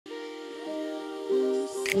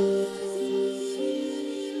Welcome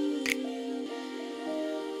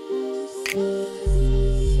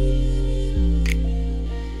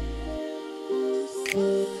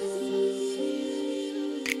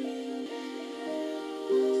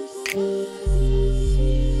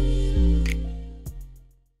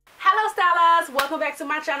back to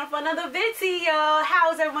my channel for another video. How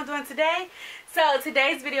is everyone doing today? So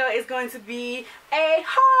today's video is going to be a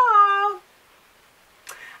haul.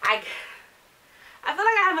 I feel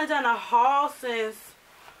like I haven't done a haul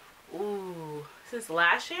since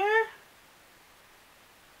last year.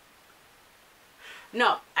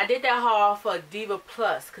 No, I did that haul for Diva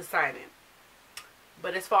Plus consignment.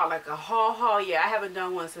 But as far like a haul, yeah, I haven't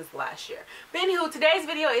done one since last year. But anywho, today's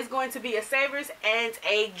video is going to be a Savers and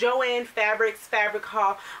a JoAnn's fabric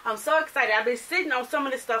haul. I'm so excited. I've been sitting on some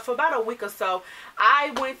of this stuff for about a week or so.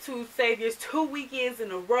 I went to Savers 2 weekends in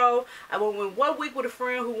a row. I went 1 week with a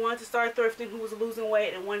friend who wanted to start thrifting, who was losing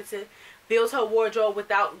weight and wanted to build her wardrobe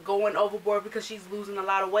without going overboard because she's losing a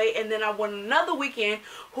lot of weight. And then I went another weekend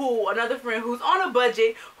another friend who's on a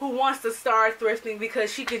budget who wants to start thrifting because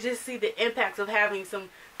she could just see the impacts of having some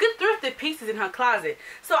good thrifted pieces in her closet.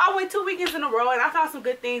 So I went 2 weekends in a row and I found some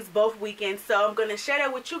good things both weekends. So I'm going to share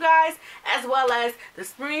that with you guys, as well as the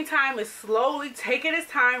springtime is slowly taking its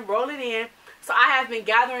time rolling in. So I have been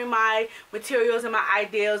gathering my materials and my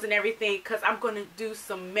ideas and everything because I'm going to do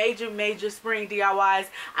some major spring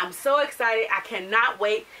DIYs. I'm so excited. I cannot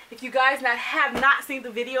wait. If you guys have not seen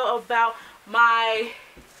the video about my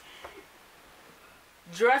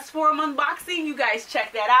dress form unboxing, you guys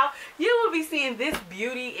check that out. You will be seeing this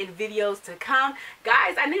beauty in videos to come.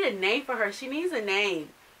 Guys, I need a name for her. She needs a name.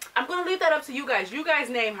 I'm going to leave that up to you guys. You guys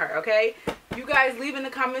name her, okay? You guys leave in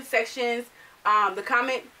the comment sections,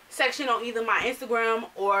 section on either my Instagram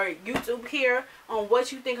or YouTube here on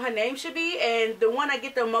what you think her name should be, and the one that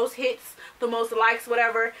get the most hits, the most likes,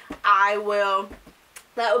 whatever, that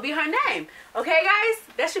will be her name. Okay guys,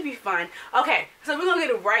 that should be fun. Okay, so we're gonna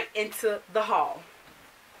get right into the haul.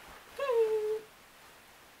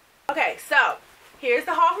 Okay, so here's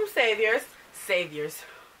the haul from Savers.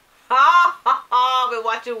 I've been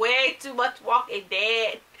watching way too much Walking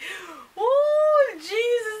Dead. Ooh,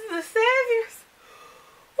 Jesus, the Savers.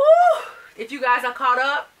 Woo! If you guys are caught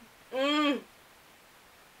up, my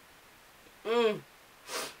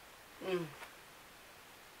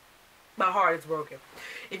heart is broken.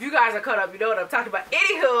 If you guys are caught up, you know what I'm talking about.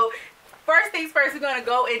 Anywho, first things first, we're gonna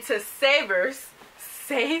go into Savers,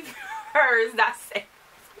 not Savers.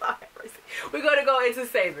 We're gonna go into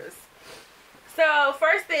Savers. So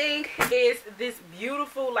first thing is this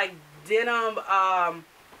beautiful like denim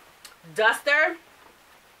duster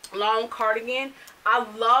long cardigan. I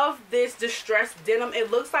love this distressed denim.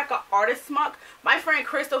 It looks like an artist smock. My friend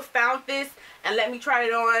Crystal found this and let me try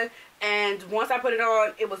it on, and once I put it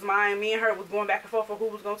on, it was mine. Me and her was going back and forth for who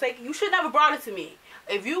was going to take it. You should never brought it to me.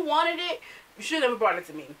 If you wanted it, you should never brought it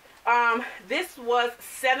to me. This was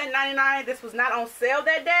 $7.99. This was not on sale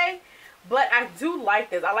that day, but I do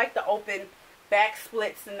like this. I like the open back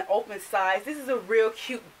splits and the open sides. This is a real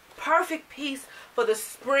cute, perfect piece for the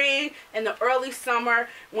spring and the early summer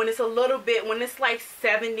when it's when it's like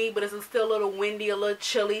 70 but it's still a little windy, a little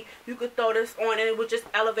chilly. You could throw this on and it would just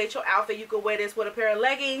elevate your outfit. You could wear this with a pair of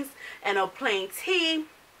leggings and a plain tee,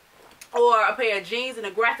 or a pair of jeans and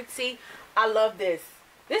a graphic tee. I love this.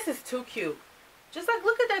 This is too cute. Just like,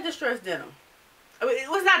 look at that distressed denim. I mean, it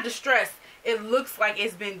was not distressed. It looks like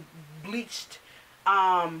it's been bleached.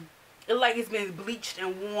 It's been bleached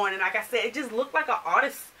and worn, and like I said, it just looked like an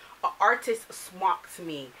artist smock to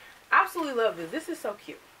me. Absolutely love this. This is so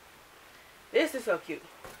cute. This is so cute.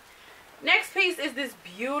 Next piece is this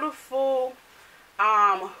beautiful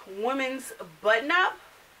women's button up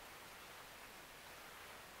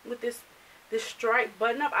with this striped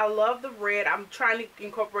button up. I love the red. I'm trying to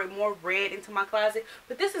incorporate more red into my closet,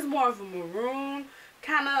 but this is more of a maroon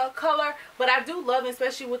kind of color, but I do love it,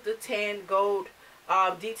 especially with the tan gold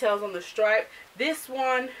details on the stripe. This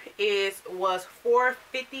one was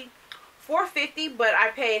 $4.50, but I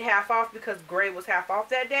paid half off because gray was half off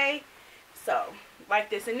that day. So like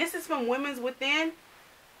this, and this is from Women's Within.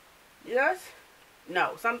 Yes,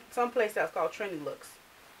 no, some place that's called Trendy Looks.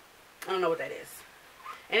 I don't know what that is.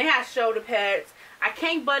 And it has shoulder pads. I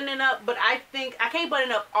can't button it up, but I think I can't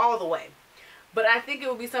button it up all the way, but I think it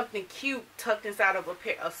would be something cute tucked inside of a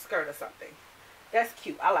skirt or something. That's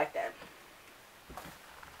cute. I like that.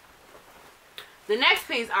 The next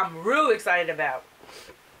piece I'm real excited about,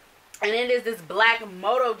 and it is this black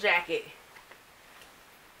moto jacket.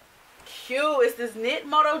 Cute. It's this knit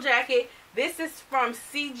moto jacket. This is from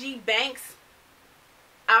CG Banks.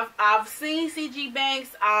 I've seen CG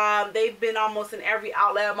Banks. They've been almost in every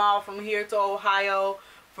outlet mall from here to Ohio,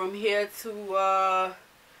 from here to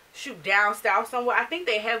shoot down south somewhere. I think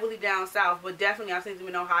they heavily down south, but definitely I've seen them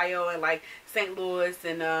in Ohio and like St. Louis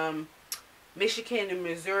and Michigan and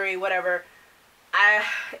Missouri, whatever.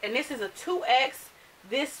 And this is a 2X.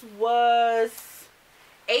 This was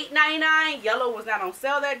 $8.99. Yellow was not on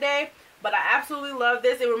sale that day, but I absolutely love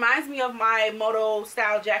this. It reminds me of my moto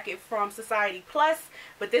style jacket from Society Plus,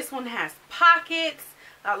 but this one has pockets.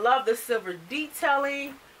 I love the silver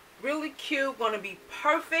detailing. Really cute. Going to be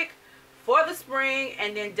perfect for the spring,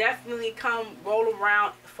 and then definitely come roll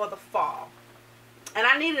around for the fall. And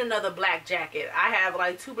I need another black jacket. I have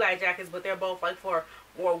like 2 black jackets, but they're both like for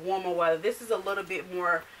more warmer weather. This is a little bit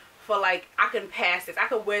more for like, I can pass this. I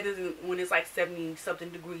could wear this when it's like 70 something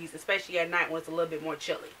degrees, especially at night when it's a little bit more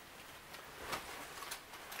chilly.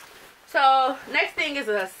 So next thing is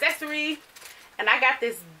an accessory, and I got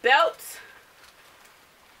this belt.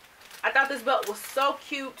 I thought this belt was so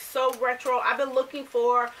cute, so retro. I've been looking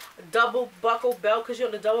for a double buckle belt, because you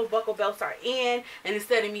know the double buckle belts are in, and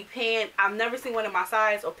instead of me paying, I've never seen one in my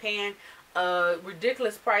size, or paying a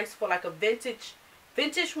ridiculous price for like a vintage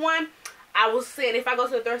one. I was saying if I go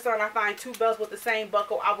to the thrift store and I find 2 belts with the same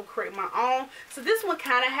buckle, I will create my own. So this one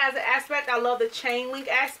kind of has an aspect. I love the chain link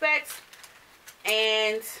aspect,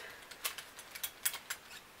 and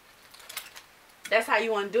that's how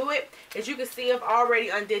you undo it. As you can see, I've already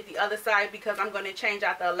undid the other side because I'm going to change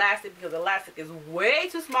out the elastic, because the elastic is way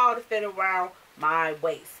too small to fit around my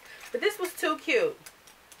waist. But this was too cute.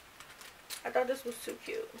 I thought this was too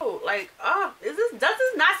cute. Oh, like, oh, does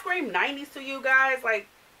this not scream 90s to you guys? Like,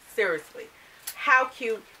 seriously, how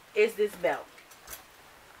cute is this belt?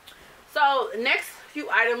 So, the next few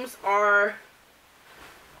items are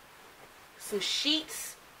some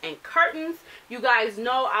sheets and curtains. You guys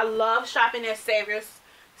know I love shopping at Savers.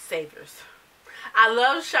 I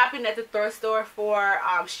love shopping at the thrift store for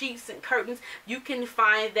sheets and curtains. You can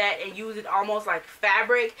find that and use it almost like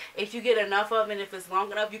fabric. If you get enough of it, and if it's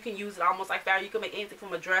long enough, you can use it almost like fabric. You can make anything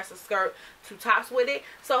from a dress, a skirt, to tops with it.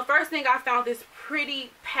 So first thing, I found this pretty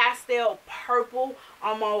pastel purple,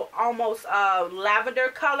 almost lavender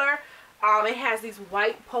color. It has these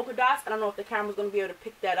white polka dots. I don't know if the camera's going to be able to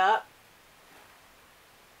pick that up.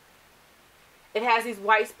 It has these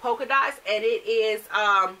white polka dots, and it is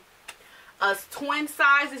a twin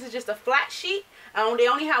size. This is just a flat sheet. They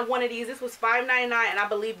only have one of these. This was $5.99, and I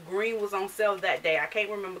believe green was on sale that day. I can't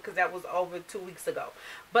remember because that was over 2 weeks ago.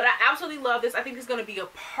 But I absolutely love this. I think it's going to be a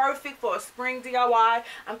perfect for a spring DIY.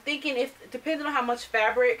 I'm thinking, depending on how much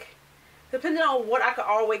fabric, depending on what I could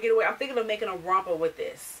always get away, I'm thinking of making a romper with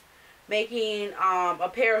this. Making a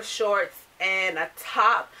pair of shorts and a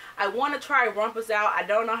top. I want to try rompers out. I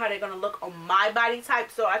don't know how they're going to look on my body type,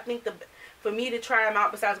 so I think for me to try them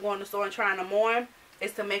out, besides going to the store and trying them on,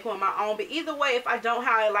 is to make one my own. But either way, if I don't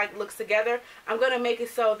how it like looks together, I'm going to make it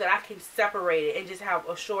so that I can separate it and just have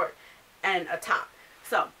a short and a top.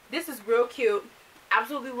 So this is real cute.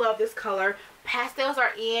 Absolutely love this color. Pastels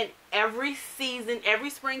are in every season, every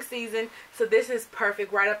spring season, so this is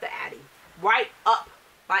perfect, right up the alley. Right up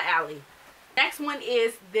my alley. Next one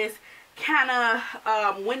is this kind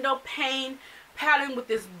of window pane pattern with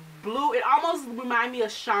this blue. It almost reminds me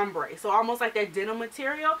of chambray, so almost like that denim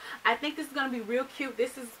material. I think this is going to be real cute.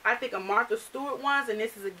 This is, I think, a Martha Stewart ones, and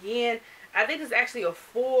this is, again, I think it's actually a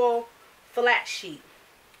full flat sheet.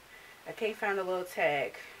 I can't find a little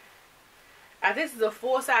tag. This is a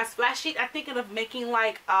full size flat sheet. I'm thinking of making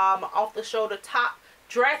like off the shoulder top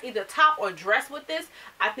dress, either top or dress with this.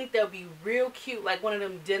 I think that would be real cute, like one of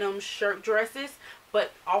them denim shirt dresses,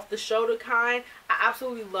 but off the shoulder kind. I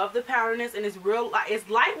absolutely love the patterness, and it's it's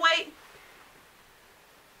lightweight.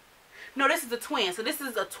 No, this is a twin, so this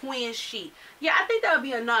is a twin sheet. Yeah, I think that would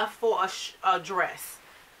be enough for a dress.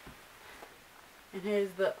 And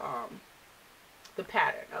here's the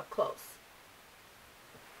pattern up close.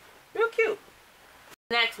 Real cute.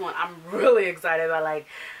 Next one, I'm really excited about. Like,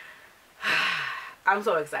 I'm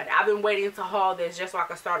so excited. I've been waiting to haul this just so I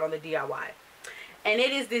can start on the DIY. And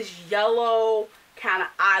it is this yellow kind of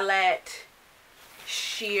eyelet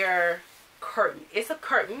sheer curtain. It's a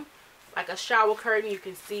curtain, like a shower curtain. You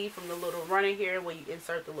can see from the little runner here where you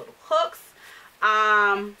insert the little hooks.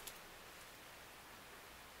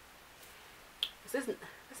 Is this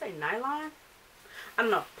a nylon? I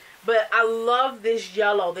don't know. But I love this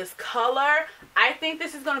yellow, this color. I think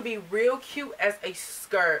this is going to be real cute as a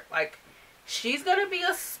skirt. Like, she's going to be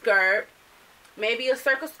a skirt. Maybe a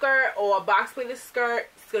circle skirt or a box pleated skirt.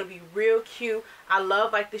 It's going to be real cute. I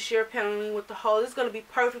love like the sheer paneling with the hole. This is going to be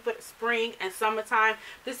perfect for spring and summertime.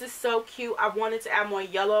 This is so cute. I wanted to add more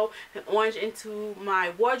yellow and orange into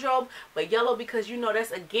my wardrobe, but yellow, because you know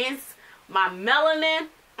that's against my melanin.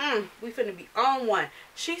 We finna be on one.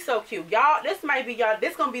 She's so cute. Y'all, this might be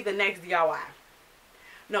this gonna be the next DIY.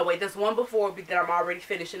 No, wait, there's one before that I'm already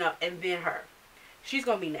finishing up, and then her. She's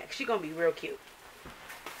gonna be next. She's gonna be real cute.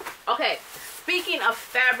 Okay, speaking of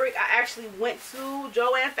fabric, I actually went to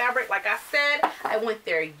JoAnn's fabric. Like I said, I went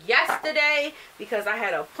there yesterday because I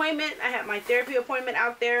had an appointment. I had my therapy appointment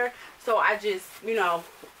out there. So I just, you know,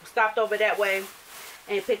 stopped over that way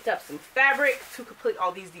and picked up some fabric to complete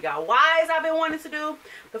all these DIYs I've been wanting to do.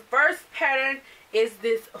 The first pattern is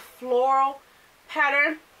this floral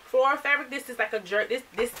pattern. Floral fabric. This is like a this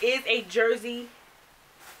is a jersey.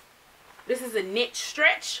 This is a knit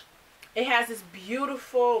stretch. It has this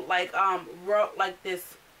beautiful like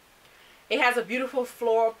this. It has a beautiful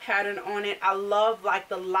floral pattern on it. I love like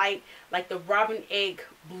the light, like the robin egg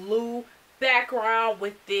blue background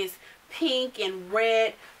with this pink and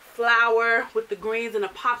red flower with the greens and the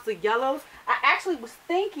pops of yellows. I actually was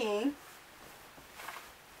thinking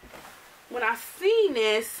when I seen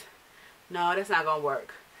this, no, that's not gonna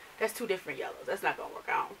work. That's two different yellows. That's not gonna work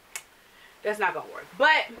out. That's not gonna work.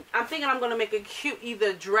 But I'm thinking I'm gonna make a cute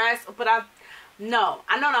either dress, but I know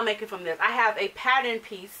I'm making from this. I have a pattern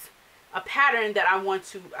piece, a pattern that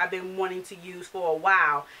I've been wanting to use for a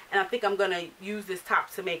while, and I think I'm gonna use this top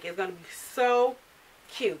to make it. It's gonna be so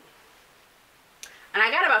cute. And I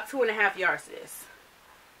got about 2.5 yards to this.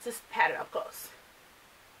 Just pat it up close.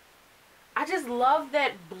 I just love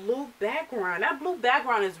that blue background. That blue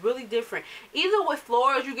background is really different. Either with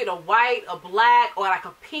florals, you get a white, a black, or like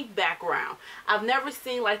a pink background. I've never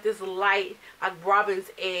seen like this light, like robin's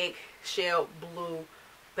egg shell blue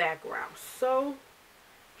background. So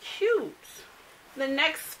cute. The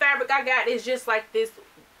next fabric I got is just like this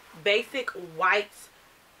basic white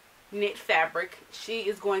knit fabric. She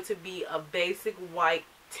is going to be a basic white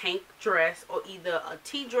tank dress, or either a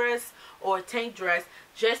tee dress or a tank dress,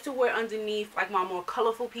 just to wear underneath like my more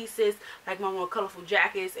colorful pieces, like my more colorful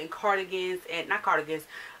jackets and cardigans, and not cardigans,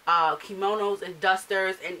 kimonos and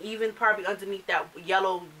dusters, and even probably underneath that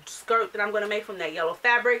yellow skirt that I'm going to make from that yellow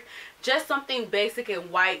fabric. Just something basic and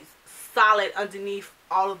white, solid underneath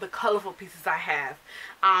all of the colorful pieces I have,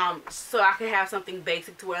 so I can have something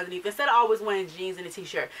basic to wear underneath instead of always wearing jeans and a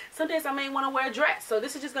t-shirt. Some days I may want to wear a dress, so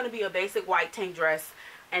this is just going to be a basic white tank dress,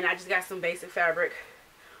 and I just got some basic fabric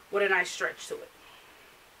with a nice stretch to it.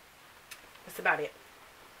 That's about it.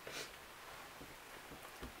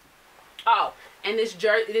 Oh, and this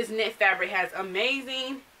knit fabric has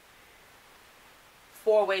amazing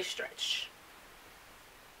 4-way stretch.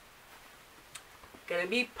 Gonna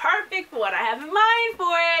be perfect for what I have in mind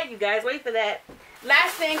for it. You guys wait for that.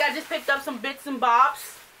 Last thing, I just picked up some bits and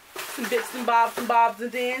bobs. Some bits and bobs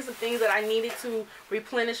and things. Some things that I needed to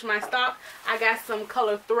replenish my stock. I got some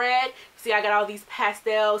color thread. See, I got all these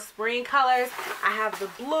pastel spring colors. I have the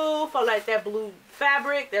blue for like that blue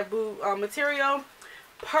fabric, that blue material.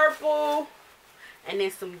 Purple. And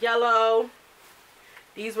then some yellow.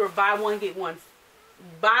 These were buy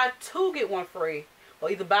two get one free. Or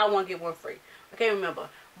either buy one get one free. I can't remember.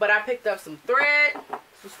 But I picked up some thread.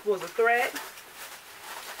 This was a thread.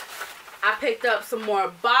 I picked up some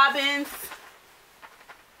more bobbins.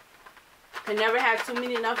 You can never have too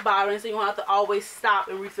many enough bobbins, so you don't have to always stop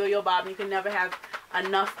and refill your bobbin. You can never have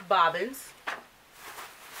enough bobbins.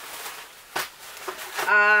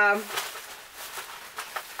 I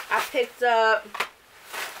picked up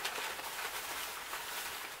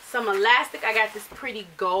some elastic. I got this pretty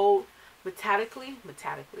gold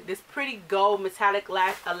this pretty gold metallic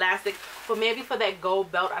elastic for maybe for that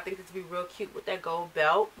gold belt. I think this would be real cute with that gold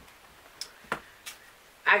belt.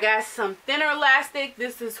 I got some thinner elastic.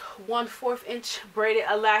 This is 1/4 inch braided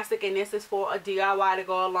elastic, and this is for a DIY to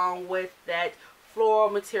go along with that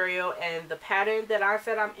floral material and the pattern that I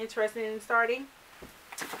said I'm interested in starting.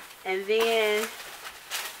 And then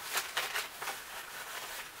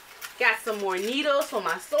got some more needles for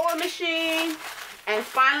my sewing machine. And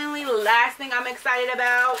finally, the last thing I'm excited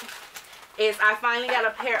about is I finally got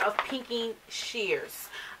a pair of pinking shears.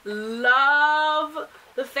 Love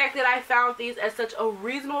the fact that I found these at such a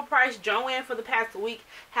reasonable price. JoAnn for the past week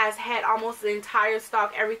has had almost the entire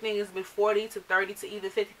stock. Everything has been 40 to 30 to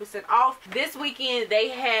even 50% off. This weekend they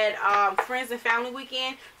had friends and family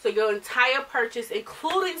weekend, so your entire purchase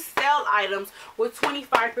including sale items was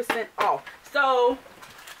 25% off. So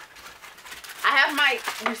I have my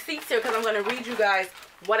receipts here because I'm going to read you guys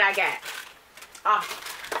what I got.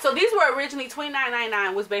 So these were originally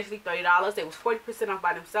 $29.99, was basically $30. They was 40% off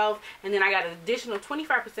by themselves, and then I got an additional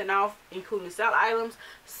 25% off, including sale items.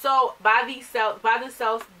 So by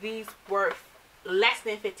themselves, these were less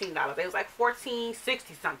than $15. It was like $14.60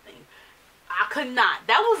 something. I could not.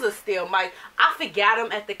 That was a steal. Like, I forgot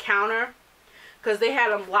them at the counter because they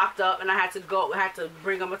had them locked up, and I had to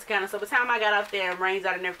bring them up to counter. So by the time I got up there and rains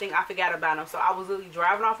out and everything, I forgot about them. So I was literally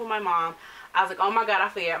driving off with my mom. I was like, oh my God, I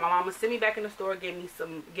forgot. My mama sent me back in the store, gave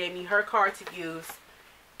me her card to use.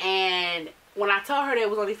 And when I told her that it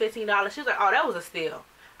was only $15, she was like, oh, that was a steal.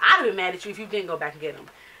 I'd have been mad at you if you didn't go back and get them.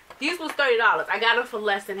 These was $30. I got them for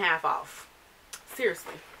less than half off.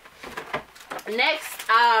 Seriously. Next,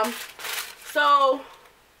 so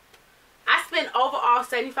I spent overall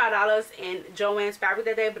 $75 in JoAnn's fabric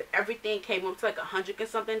that day, but everything came up to like $100 and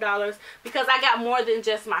something because I got more than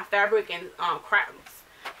just my fabric and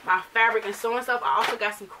fabric and sewing stuff. I also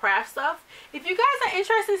got some craft stuff. If you guys are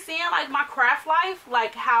interested in seeing like my craft life,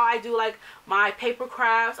 like how I do like my paper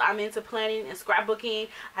crafts, I'm into planning and scrapbooking,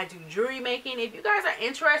 I do jewelry making. If you guys are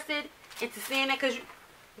interested into seeing that, because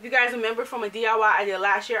if you guys remember from a DIY I did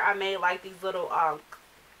last year, I made like these little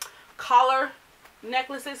collar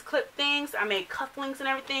necklaces, clip things. I made cufflinks and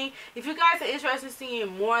everything. If you guys are interested in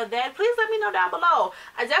seeing more of that, please let me know down below.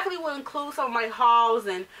 I definitely will include some of my hauls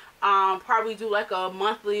and probably do like a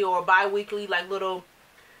monthly or bi-weekly like little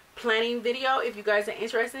planning video if you guys are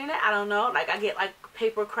interested in it. I don't know, like I get like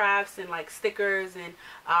paper crafts and like stickers and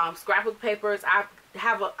scrapbook papers. I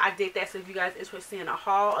did that, so if you guys are interested in a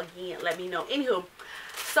haul, again, let me know. Anywho,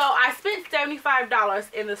 so I spent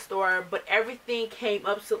 $75 in the store, but everything came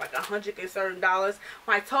up to like $100 and certain dollars.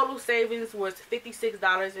 My total savings was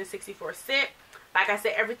 $56.64. Like I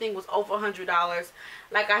said, everything was over $100.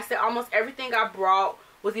 Like I said, almost everything I brought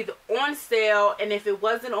was either on sale, and if it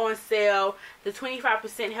wasn't on sale, the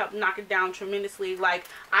 25% helped knock it down tremendously. Like,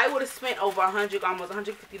 I would have spent over $100, almost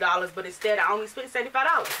 $150, but instead I only spent $75.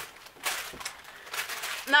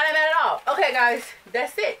 Not that bad at all. Okay guys,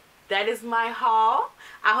 that's it. That is my haul.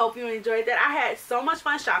 I hope you enjoyed that. I had so much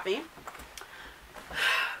fun shopping.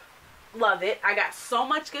 Love it. I got so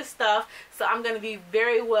much good stuff, so I'm going to be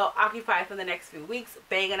very well occupied for the next few weeks,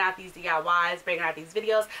 banging out these DIYs, banging out these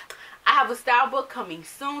videos. I have a style book coming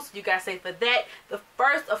soon, so you guys stay for that. The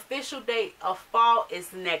first official date of fall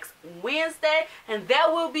is next Wednesday, and there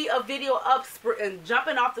will be a video up and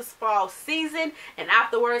jumping off this fall season, and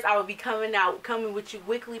afterwards I will be coming with you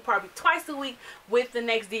weekly, probably twice a week, with the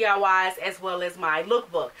next DIYs as well as my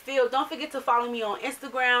lookbook. Don't forget to follow me on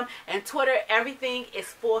Instagram and Twitter. Everything is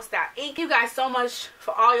FullStyle Inc. Thank you guys so much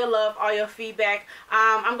for all your love, all your feedback.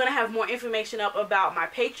 I'm gonna have more information up about my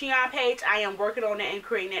Patreon page. I am working on it and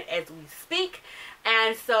creating it as we speak,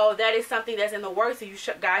 and so that is something that's in the works, so you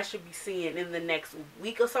guys should be seeing in the next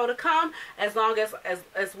week or so to come, as well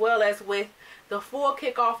as with the full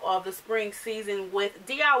kickoff of the spring season with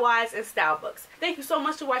DIYs and style books. Thank you so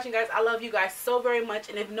much for watching, guys. I love you guys so very much,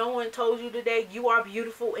 and if no one told you today, you are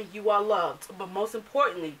beautiful and you are loved. But most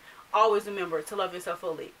importantly, always remember to love yourself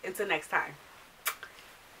fully. Until next time.